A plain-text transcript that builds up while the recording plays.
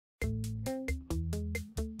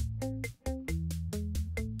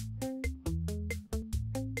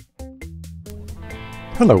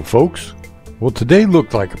Hello folks. Well, today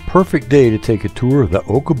looked like a perfect day to take a tour of the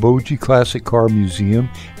Okoboji Classic Car Museum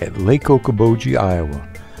at Lake Okoboji, Iowa.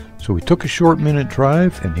 So we took a short minute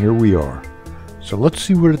drive and here we are. So let's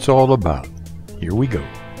see what it's all about. Here we go.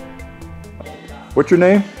 What's your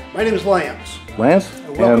name? My name is Lance. Lance?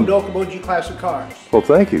 And welcome to Okoboji Classic Cars. Well,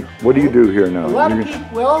 thank you. What do you do here now? A lot of people,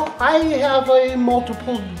 well, I have a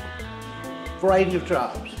multiple variety of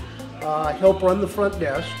jobs. I help run the front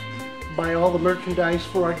desk, buy all the merchandise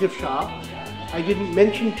for our gift shop. I didn't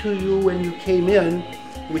mention to you when you came in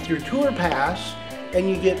with your tour pass and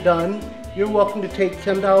you get done, you're welcome to take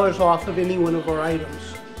 $10 off of any one of our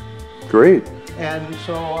items. Great. And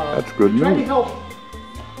so that's good trying to news. help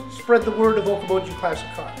spread the word of Okoboji Classic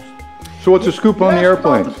Cars. So what's the scoop on the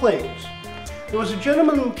airplanes? About the planes. There was a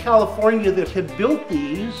gentleman in California that had built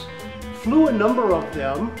these, flew a number of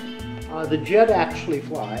them. The jet actually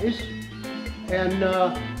flies, and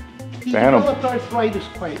he developed arthritis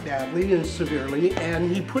quite badly and severely,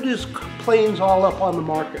 and he put his planes all up on the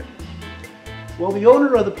market. Well, the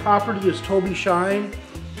owner of the property is Toby Shine.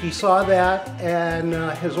 He saw that and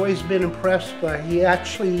has always been impressed.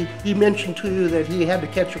 He mentioned to you that he had to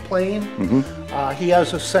catch a plane. He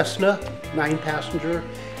has a Cessna 9-passenger,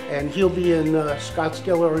 and he'll be in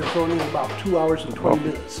Scottsdale, Arizona in about 2 hours and 20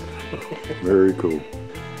 minutes. Very cool.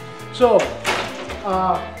 So,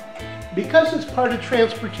 because it's part of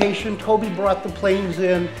transportation, Toby brought the planes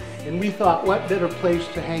in, and we thought, what better place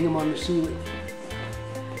to hang them on the ceiling?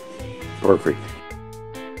 Perfect.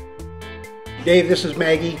 Dave, this is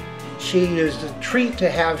Maggie. She is a treat to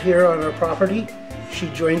have here on our property. She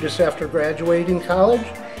joined us after graduating college,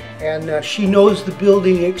 and she knows the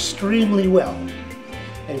building extremely well.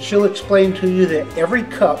 And she'll explain to you that every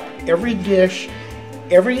cup, every dish,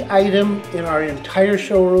 every item in our entire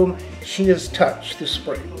showroom, she has touched this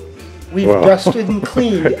spring. We've dusted and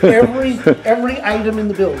cleaned every item in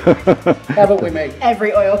the building. Haven't we, Meg?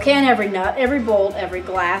 Every oil can, every nut, every bolt, every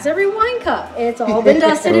glass, every wine cup. It's all been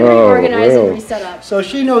dusted and reorganized and reset up. So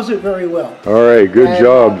she knows it very well. All right, good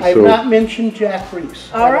job. I've not mentioned Jack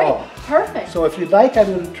Reese. All right, perfect. So if you'd like, I'm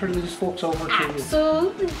going to turn these folks over to you.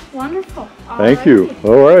 Absolutely. Wonderful. Thank you.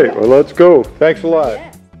 All right, well, let's go. Thanks a lot.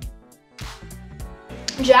 Yeah.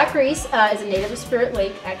 Jack Reese is a native of Spirit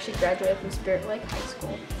Lake, actually graduated from Spirit Lake High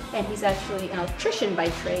School. And he's actually an electrician by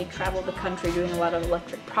trade, traveled the country doing a lot of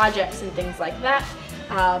electric projects and things like that.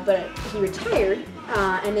 But he retired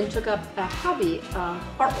and then took up a hobby,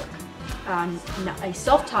 artwork. A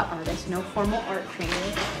self-taught artist, no formal art training.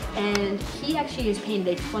 And he actually has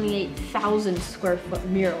painted a 28,000 square foot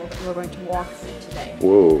mural that we're going to walk through today.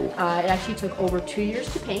 Whoa. It actually took over 2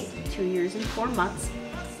 years to paint, 2 years and 4 months.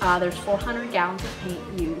 There's 400 gallons of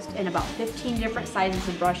paint used and about 15 different sizes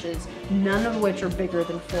of brushes, none of which are bigger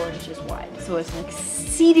than 4 inches wide. So it's an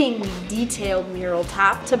exceedingly detailed mural,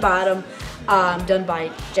 top to bottom, done by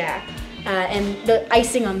Jack. And the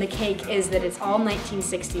icing on the cake is that it's all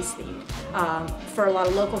 1960s themed. For a lot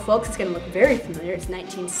of local folks, it's going to look very familiar. It's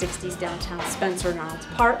 1960s downtown Spencer and Arnold's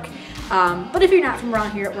Park. But if you're not from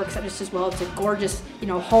around here, it works out just as well. It's a gorgeous,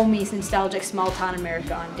 homey, nostalgic small town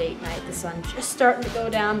America on date night. The sun just starting to go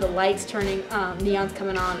down, the lights turning, neons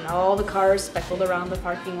coming on, and all the cars speckled around the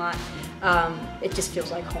parking lot. It just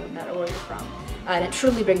feels like home, no matter where you're from. And it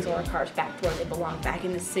truly brings all our cars back to where they belong, back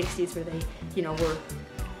in the 60s where they, were.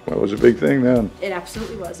 That was a big thing then. It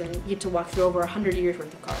absolutely was, and you get to walk through over 100 years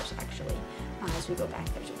worth of cars, actually, as we go back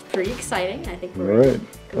there. So it's pretty exciting. I think we're all right.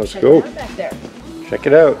 Let's check go. it out back there. Check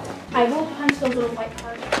it out. I will punch those little white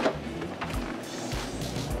cars.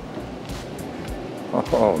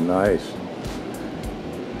 Oh, nice.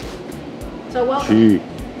 So welcome. Gee.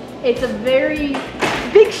 It's a very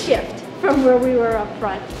big shift from where we were up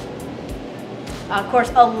front. Of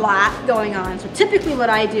course, a lot going on. So typically what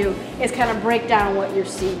I do is kind of break down what you're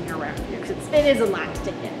seeing around here, because it is a lot to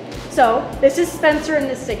take in. So this is Spencer in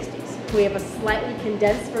the 60s. We have a slightly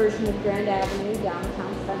condensed version of Grand Avenue,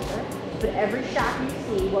 downtown Spencer, but every shop you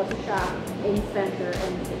see was a shop in Spencer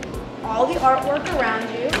and the 60s. All the artwork around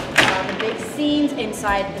you, the big scenes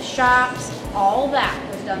inside the shops, all that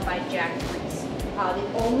was done by Jack Reese.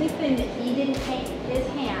 The only thing that he didn't paint with his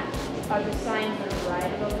hand are the signs that are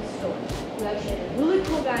right above the store. We actually had a really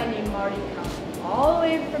cool guy named Marty come all the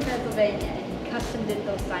way from Pennsylvania, and he custom did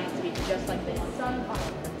those signs to be just like the sun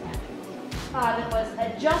that was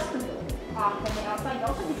adjustable from the outside. You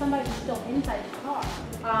also had somebody who's still inside the car.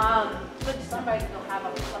 But somebody still have a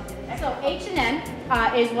reflective. So H&N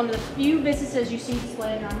is one of the few businesses you see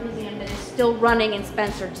displayed in our museum that is still running in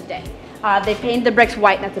Spencer today. They painted the bricks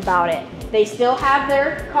white, and that's about it. They still have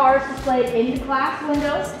their cars displayed in the glass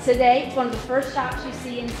windows today. It's one of the first shops you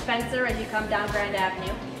see in Spencer as you come down Grand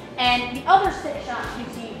Avenue. And the other 6 shops you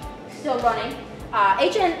see still running,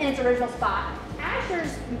 HN in its original spot.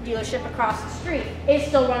 Asher's dealership across the street is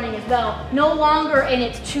still running as well. No longer in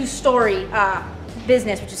its 2-story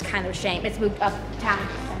business, which is kind of a shame. It's moved uptown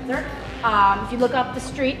center. If you look up the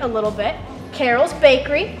street a little bit, Carol's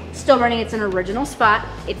Bakery, still running its an original spot.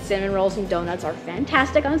 Its cinnamon rolls and donuts are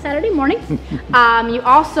fantastic on Saturday morning. You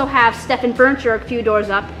also have Steffen Furniture a few doors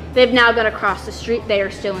up. They've now got across the street. They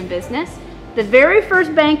are still in business. The very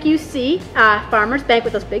first bank you see, Farmers Bank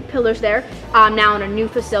with those big pillars there, now in a new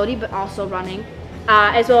facility, but also running.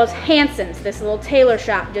 As well as Hanson's, this little tailor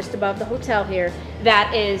shop just above the hotel here,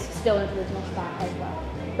 that is still in its original spot as well.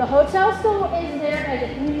 The hotel still is there as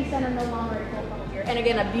a community center, no longer a hotel here. And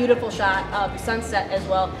again, a beautiful shot of the sunset as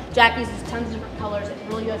well. Jack uses tons of different colors. It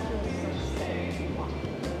really does feel like sunset.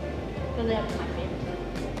 Really up to my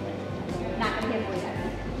favorite. Not gonna give away that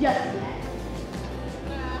just yet.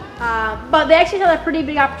 But they actually had a pretty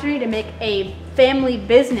big opportunity to make a family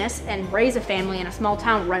business and raise a family in a small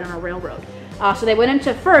town right on a railroad. So they went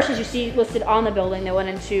into, first, as you see listed on the building, they went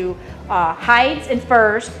into hides and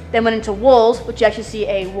furs, then went into wools, which you actually see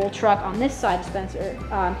a wool truck on this side, Spencer,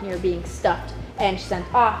 here being stuffed and sent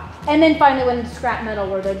off. And then finally went into scrap metal,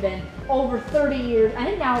 where they've been over 30 years, I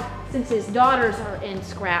think now, since his daughters are in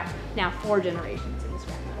scrap, now 4 generations in the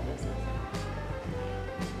scrap metal business.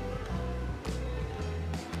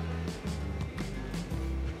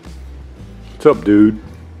 What's up, dude?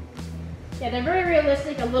 Yeah, they're very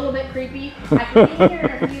realistic, a little bit creepy. After being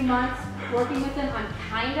here in a few months, working with them, I'm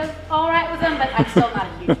kind of all right with them, but I'm still not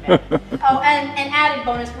a huge fan. Oh, and an added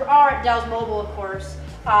bonus, we are at Dell's Mobile, of course,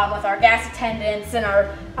 with our gas attendants and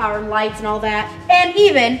our lights and all that, and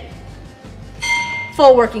even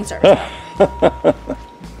full working service.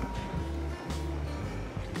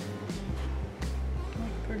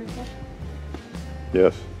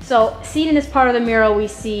 Yes. So, seen in this part of the mural, we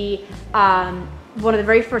see one of the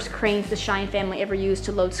very first cranes the Shine family ever used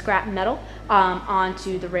to load scrap metal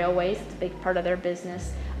onto the railways. It's a big part of their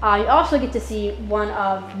business. You also get to see one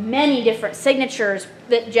of many different signatures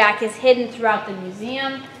that Jack has hidden throughout the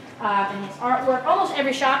museum in his artwork. Almost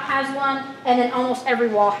every shop has one, and then almost every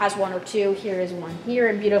wall has 1 or 2. Here is one here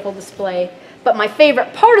in beautiful display. But my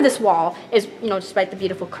favorite part of this wall is, you know, despite the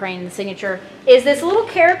beautiful crane and the signature, is this little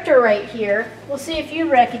character right here. We'll see if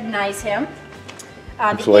you recognize him.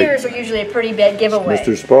 The ears are usually a pretty big giveaway.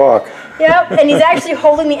 Mr. Spock. Yep, and he's actually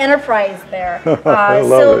holding the Enterprise there.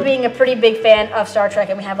 Still being a pretty big fan of Star Trek,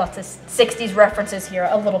 and we have lots of 60s references here,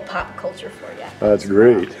 a little pop culture for you. That's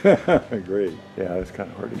great. Great. Yeah, it's kind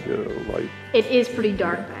of hard to get a light. It is pretty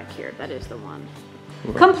dark back here. That is the one.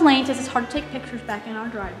 Complaint is it's hard to take pictures back in our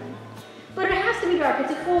drive-in. But it has to be dark.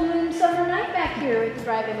 It's a full moon summer night back here at the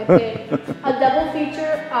drive-in. We did a double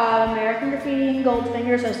feature of American Graffiti and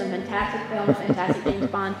Goldfinger, so some fantastic films, fantastic James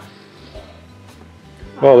Bond.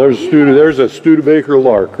 Well, there's a Studebaker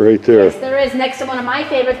Lark right there. Yes, there is. Next to one of my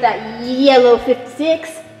favorites, that yellow 56.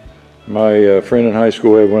 My friend in high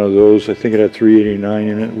school had one of those. I think it had 389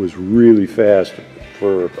 in it. It was really fast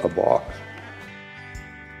for a box.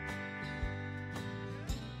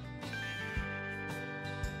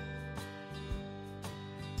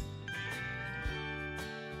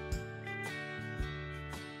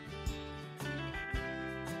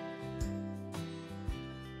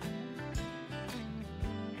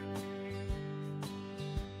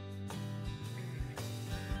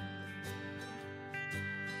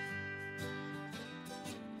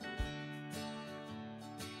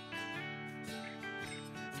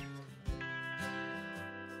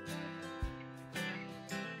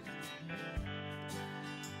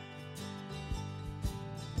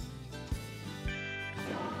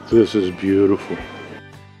 This is beautiful.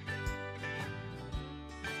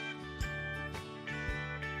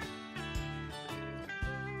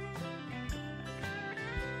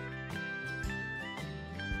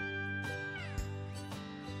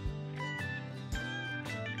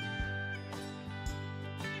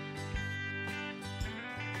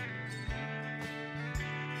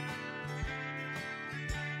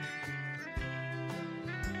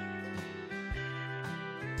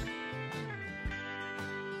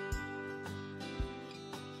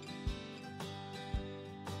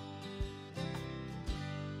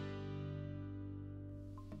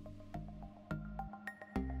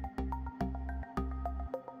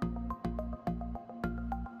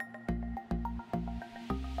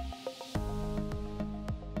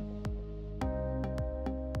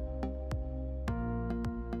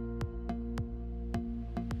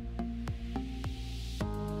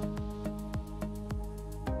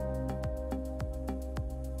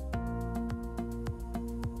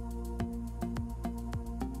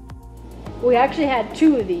 We actually had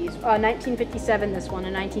two of these, 1957 this one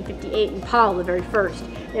and 1958 Impala, the very first.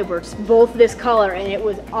 They were both this color and it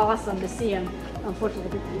was awesome to see them.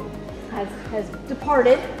 Unfortunately, has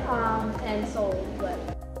departed and sold, but.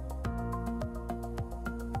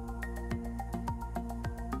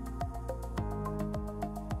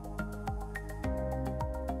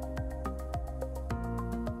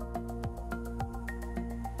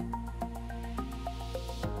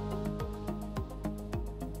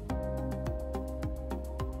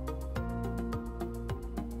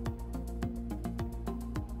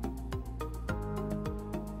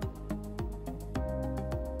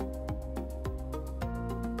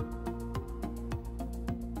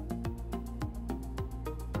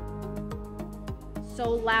 So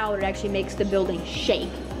loud it actually makes the building shake.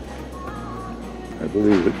 I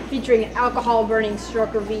believe it. Featuring an alcohol burning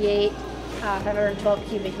Stroker V8, 512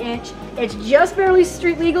 cubic inch. It's just barely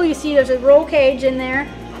street legal. You see there's a roll cage in there,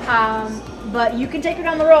 but you can take her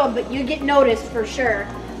down the road, but you get noticed for sure.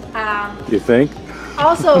 You think?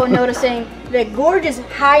 Also noticing the gorgeous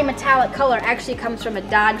high metallic color actually comes from a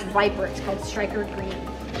Dodge Viper. It's called Striker Green.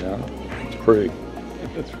 Yeah, it's pretty.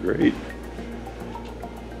 That's great.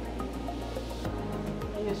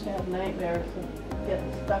 To have nightmares of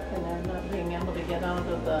getting stuck in there, not being able to get out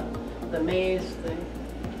of the maze thing.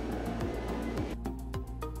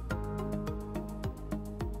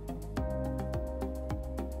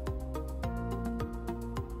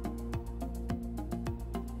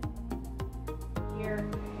 Here,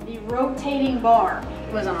 the rotating bar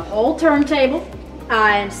was on a whole turntable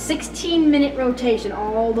and 16-minute rotation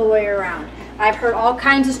all the way around. I've heard all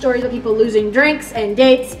kinds of stories of people losing drinks and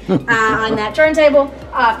dates on that turntable.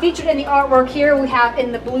 Featured in the artwork here, we have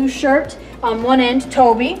in the blue shirt on one end,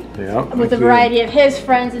 Toby, with a variety of his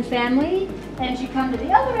friends and family. And as you come to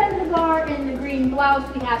the other end of the bar in the green blouse,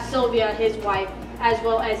 we have Sylvia, his wife, as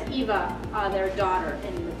well as Eva, their daughter,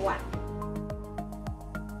 in the black.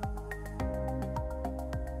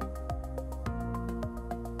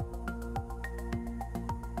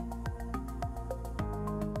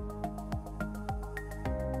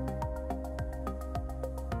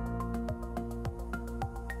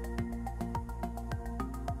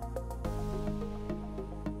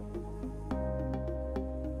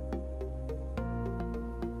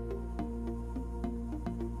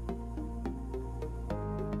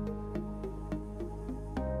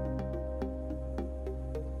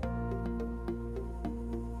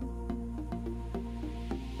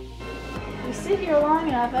 We sit here long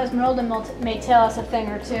enough, Esmeralda may tell us a thing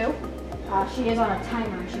or two. She is on a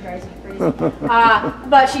timer and she drives me crazy.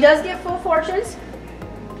 But she does get full fortunes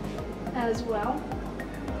as well.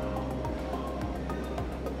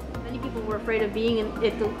 Many people were afraid of being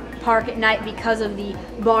at the park at night because of the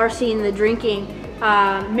bar scene, the drinking.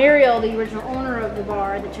 Muriel, the original owner of the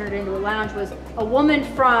bar that turned it into a lounge, was a woman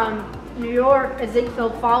from New York, a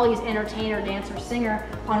Ziegfeld Follies entertainer, dancer, singer,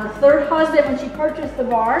 on her third husband when she purchased the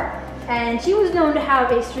bar. And she was known to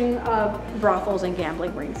have a string of brothels and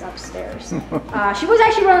gambling rings upstairs. She was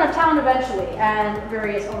actually run out of town eventually, and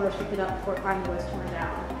various owners picked it up before it finally was torn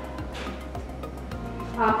down.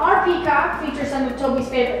 Our Peacock features some of Toby's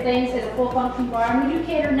favorite things as a full function bar, and we do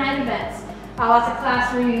cater night events. Lots of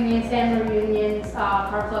class reunions, family reunions,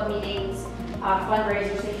 car club meetings,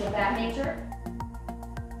 fundraisers, things of that nature.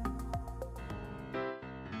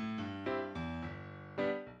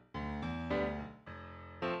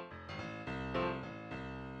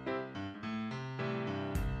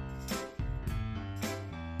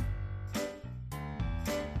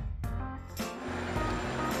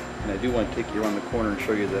 And I do want to take you around the corner and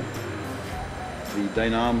show you the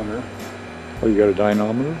dynamometer. Oh, you got a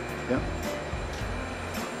dynamometer? Yeah.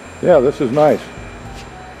 Yeah, this is nice.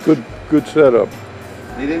 Good setup.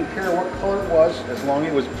 They didn't care what color it was as long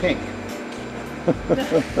as it was pink.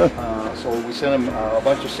 So we sent them a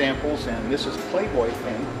bunch of samples, and this is Playboy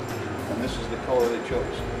pink, and this is the color they chose.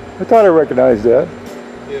 I thought I recognized that.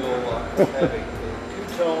 It'll have a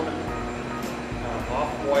two-tone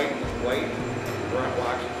off-white and white, brown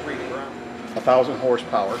blocks and 3 brown. 1,000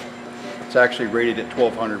 horsepower. It's actually rated at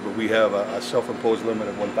 1,200, but we have a self-imposed limit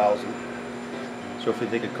of 1,000. So if they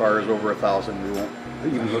think a car is over 1,000, we won't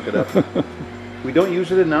even hook it up. We don't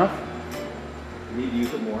use it enough. We need to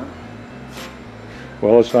use it more.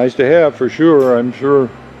 Well, it's nice to have for sure, I'm sure.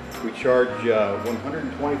 We charge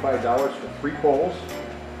 $125 for 3 poles.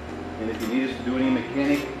 And if you need us to do any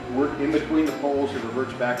mechanic work in between the poles, it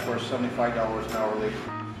reverts back to our $75 an hour labor.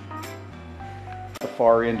 The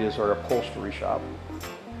far end is our upholstery shop.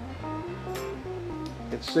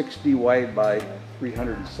 It's 60 wide by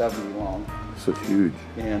 370 long. This is huge.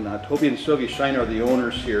 And Toby and Sylvia Shine are the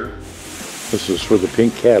owners here. This is for the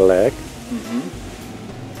pink Cadillac. These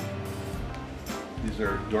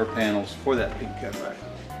are door panels for that pink Cadillac.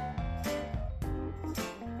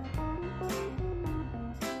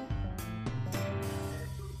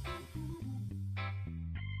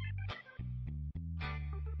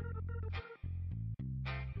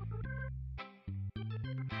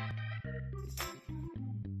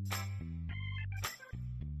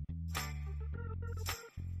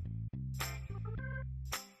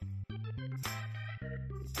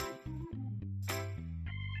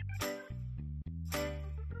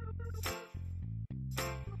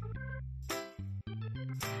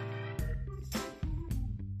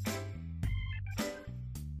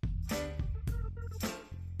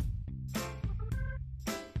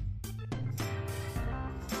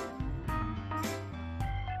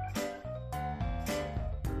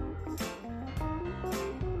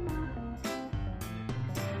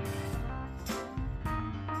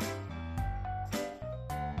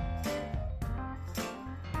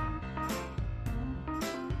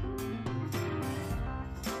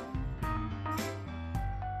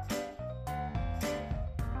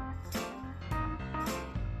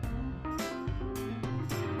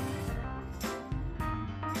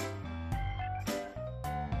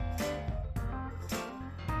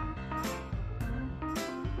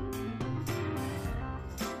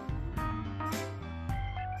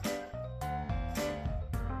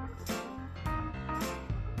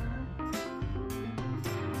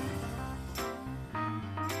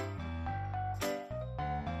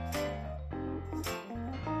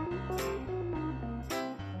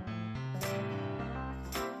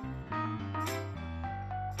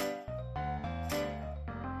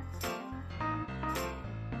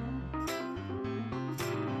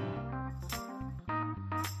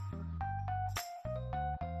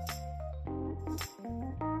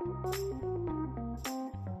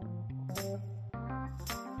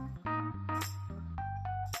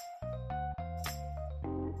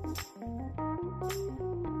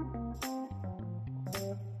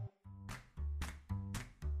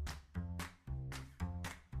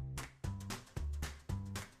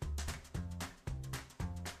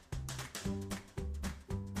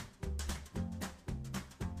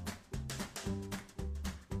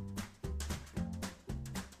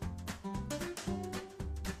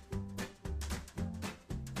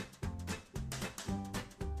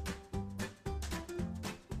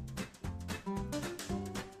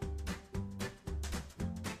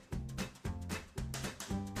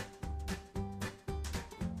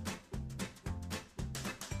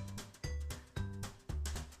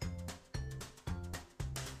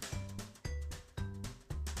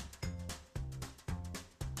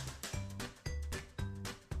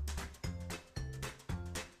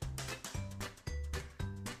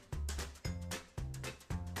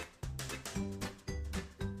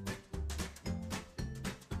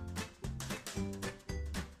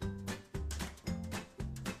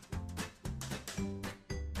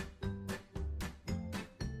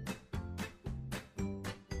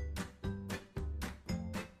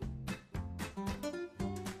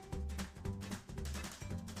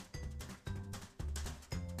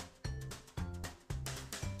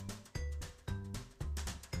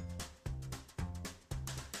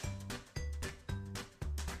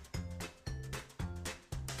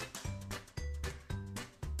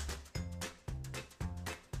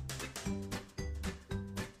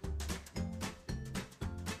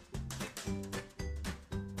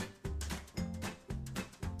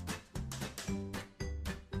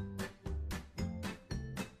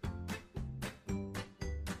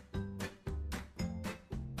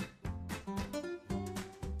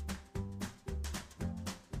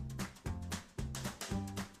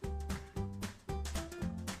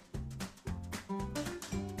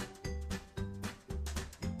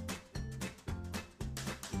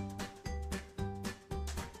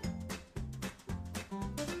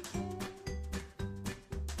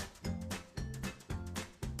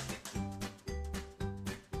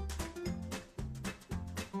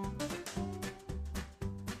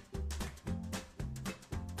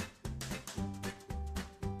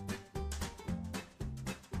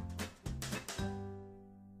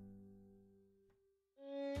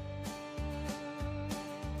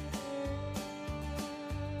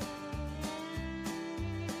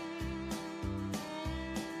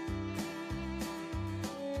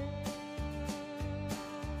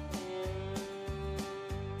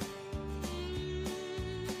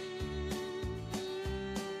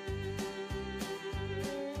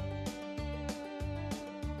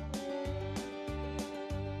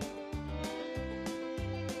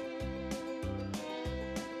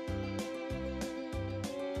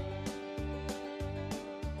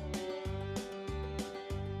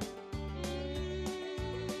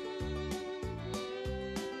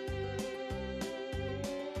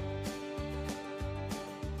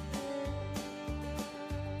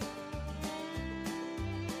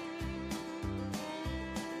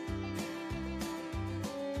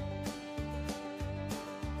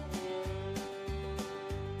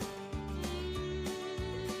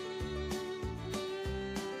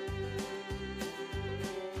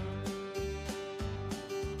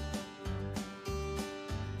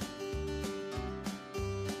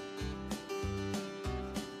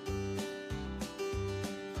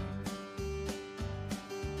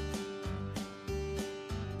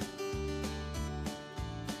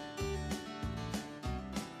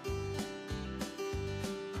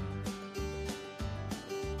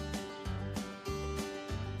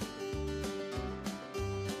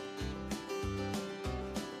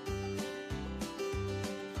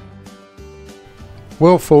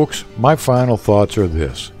 Well, folks, my final thoughts are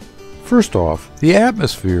this. First off, the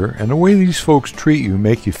atmosphere and the way these folks treat you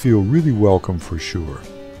make you feel really welcome for sure.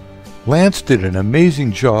 Lance did an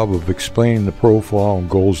amazing job of explaining the profile and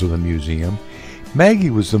goals of the museum. Maggie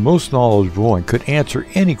was the most knowledgeable and could answer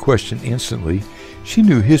any question instantly. She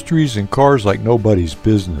knew histories and cars like nobody's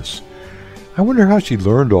business. I wonder how she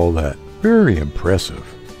learned all that. Very impressive.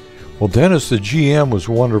 Well, Dennis, the GM, was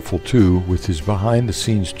wonderful too, with his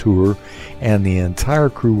behind-the-scenes tour, and the entire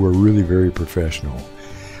crew were really very professional.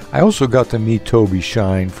 I also got to meet Toby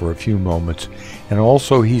Shine for a few moments, and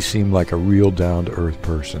also he seemed like a real down-to-earth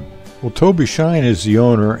person. Well, Toby Shine is the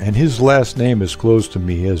owner, and his last name is close to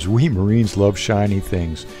me, as we Marines love shiny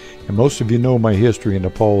things, and most of you know my history in the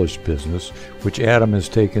polish business, which Adam has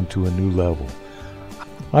taken to a new level.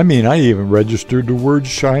 I mean, I even registered the word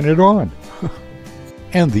 "shine it on."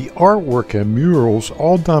 And the artwork and murals,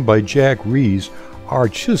 all done by Jack Rees, are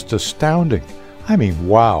just astounding. I mean,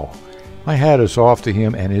 wow. My hat is off to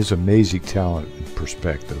him and his amazing talent and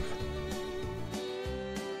perspective.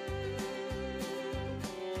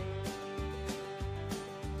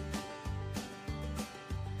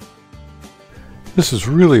 This is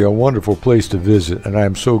really a wonderful place to visit, and I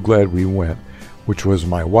am so glad we went, which was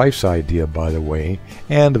my wife's idea, by the way,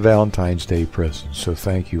 and a Valentine's Day present, so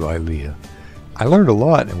thank you, Ilea. I learned a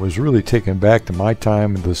lot and was really taken back to my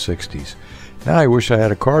time in the 60s. Now I wish I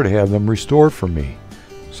had a car to have them restored for me.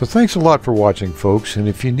 So thanks a lot for watching, folks, and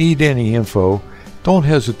if you need any info, don't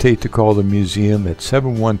hesitate to call the museum at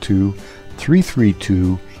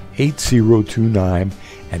 712-332-8029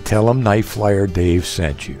 and tell them NightFlyyer Dave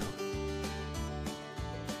sent you.